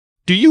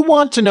Do you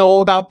want to know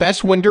about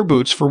best winter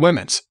boots for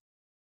women's?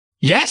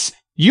 Yes,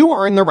 you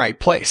are in the right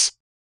place.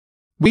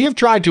 We have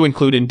tried to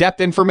include in-depth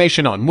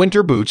information on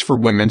winter boots for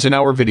women's in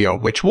our video,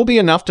 which will be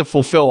enough to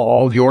fulfill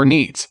all of your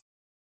needs.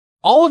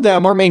 All of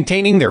them are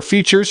maintaining their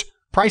features,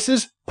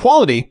 prices,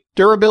 quality,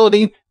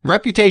 durability,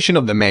 reputation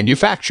of the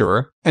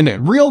manufacturer,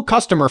 and real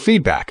customer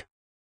feedback.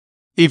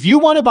 If you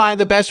want to buy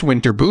the best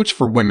winter boots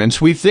for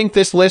women's, we think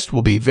this list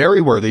will be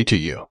very worthy to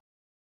you.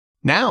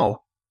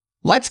 Now,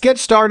 let's get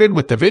started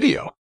with the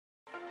video.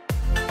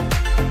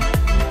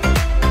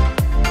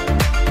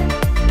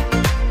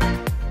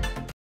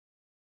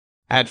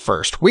 At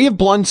first, we have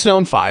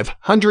Blundstone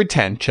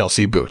 510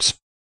 Chelsea boots.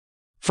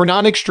 For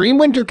non-extreme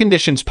winter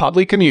conditions,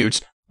 public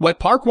commutes, wet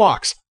park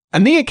walks,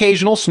 and the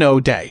occasional snow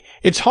day,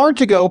 it's hard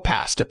to go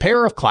past a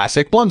pair of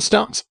classic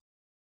Blundstones.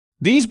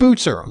 These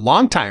boots are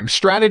longtime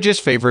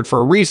strategists' favorite for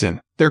a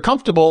reason. They're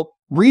comfortable,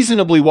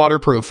 reasonably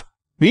waterproof,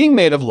 being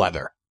made of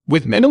leather,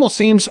 with minimal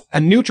seams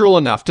and neutral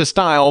enough to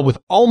style with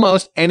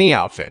almost any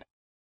outfit.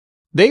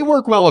 They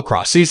work well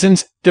across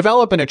seasons,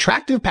 develop an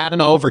attractive pattern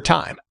over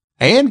time,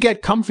 and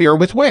get comfier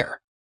with wear.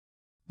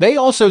 They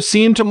also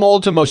seem to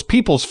mold to most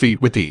people's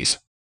feet with ease.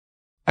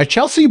 A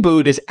Chelsea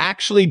boot is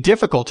actually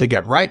difficult to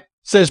get right,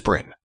 says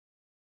Bryn.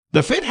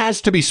 The fit has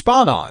to be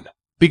spot on,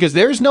 because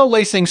there's no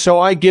lacing,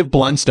 so I give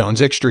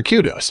Blundstones extra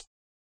kudos.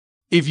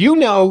 If you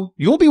know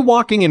you'll be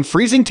walking in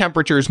freezing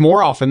temperatures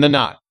more often than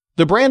not,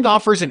 the brand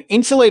offers an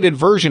insulated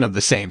version of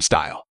the same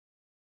style.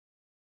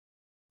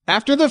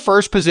 After the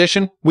first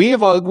position, we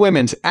have UGG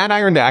Women's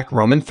Adirondack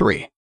Roman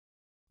 3.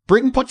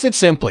 Britain puts it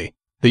simply,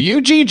 the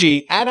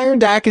UGG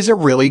Adirondack is a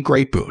really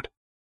great boot.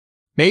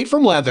 Made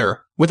from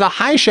leather, with a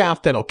high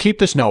shaft that'll keep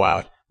the snow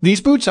out,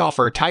 these boots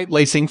offer tight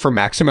lacing for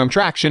maximum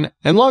traction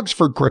and lugs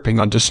for gripping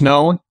onto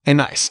snow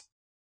and ice.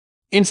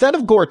 Instead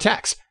of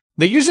Gore-Tex,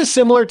 they use a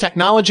similar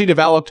technology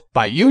developed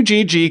by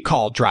UGG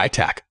called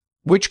DryTech,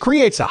 which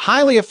creates a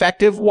highly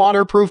effective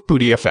waterproof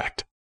booty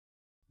effect.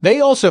 They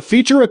also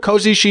feature a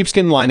cozy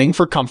sheepskin lining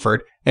for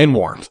comfort and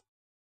warmth.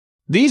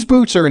 These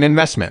boots are an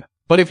investment,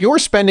 but if you're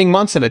spending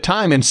months at a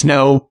time in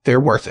snow, they're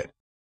worth it.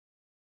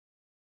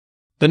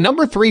 The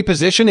number 3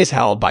 position is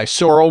held by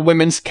Sorel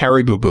Women's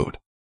Caribou Boot.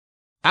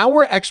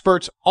 Our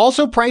experts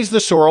also praise the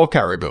Sorel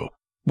Caribou,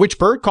 which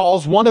Bert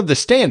calls one of the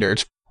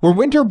standards for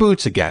winter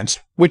boots against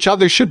which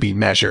others should be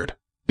measured,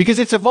 because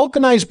it's a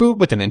vulcanized boot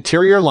with an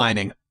interior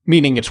lining,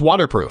 meaning it's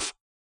waterproof.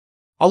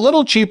 A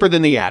little cheaper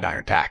than the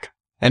Adirondack,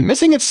 and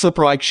missing its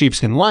slipper-like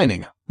sheepskin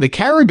lining, the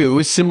Caribou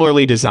is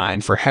similarly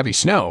designed for heavy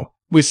snow,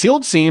 with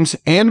sealed seams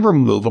and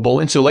removable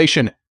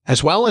insulation,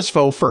 as well as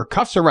faux fur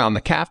cuffs around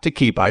the calf to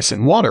keep ice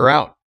and water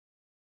out.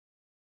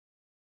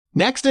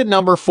 Next at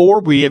number 4,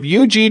 we have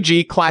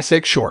UGG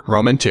Classic Short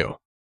Roman 2.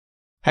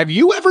 Have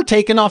you ever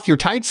taken off your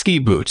tight ski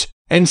boots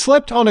and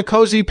slipped on a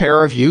cozy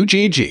pair of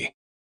UGG?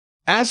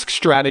 Ask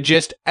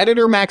strategist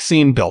editor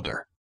Maxine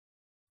Builder.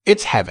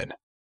 It's heaven.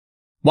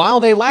 While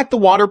they lack the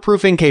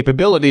waterproofing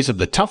capabilities of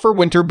the tougher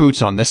winter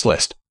boots on this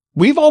list,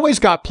 we've always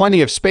got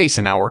plenty of space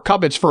in our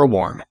cupboards for a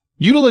warm,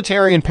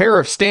 utilitarian pair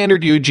of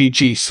standard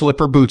UGG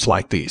slipper boots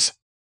like these.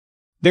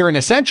 They're an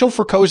essential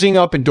for cozying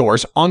up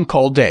indoors on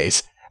cold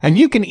days, and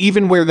you can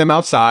even wear them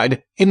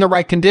outside in the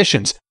right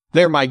conditions.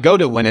 They're my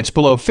go-to when it's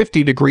below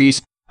 50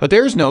 degrees, but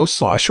there's no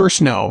slush or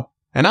snow,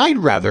 and I'd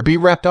rather be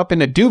wrapped up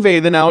in a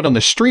duvet than out on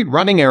the street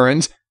running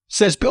errands,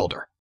 says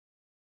Builder.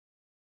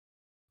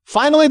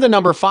 Finally, the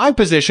number 5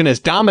 position is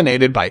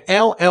dominated by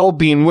LL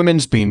Bean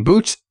Women's Bean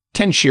Boots,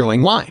 10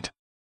 shearling lined.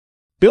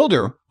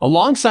 Builder,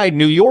 alongside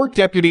New York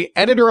deputy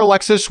editor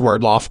Alexis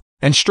Swerdloff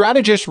and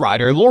strategist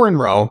writer Lauren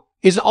Rowe,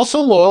 is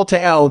also loyal to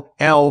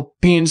LL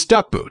Bean's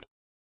duck boot.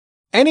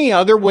 Any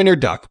other winter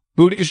duck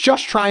boot is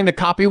just trying to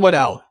copy what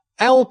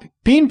LL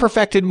Bean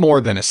perfected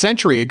more than a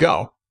century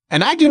ago,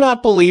 and I do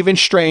not believe in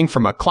straying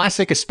from a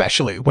classic,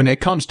 especially when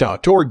it comes to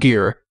outdoor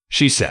gear,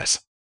 she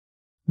says.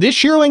 This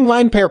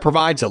shearling-lined pair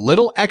provides a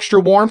little extra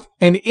warmth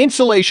and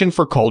insulation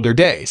for colder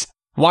days,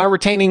 while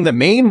retaining the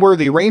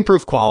main-worthy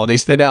rainproof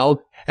qualities that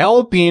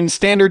LL Bean's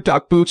standard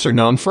duck boots are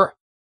known for.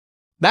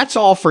 That's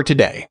all for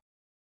today.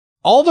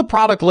 All the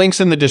product links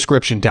in the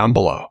description down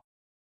below.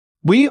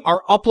 We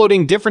are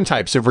uploading different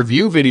types of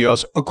review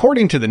videos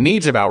according to the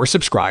needs of our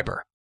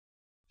subscriber.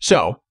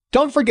 So,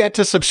 don't forget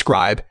to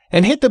subscribe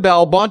and hit the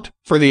bell button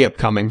for the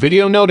upcoming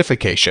video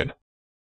notification.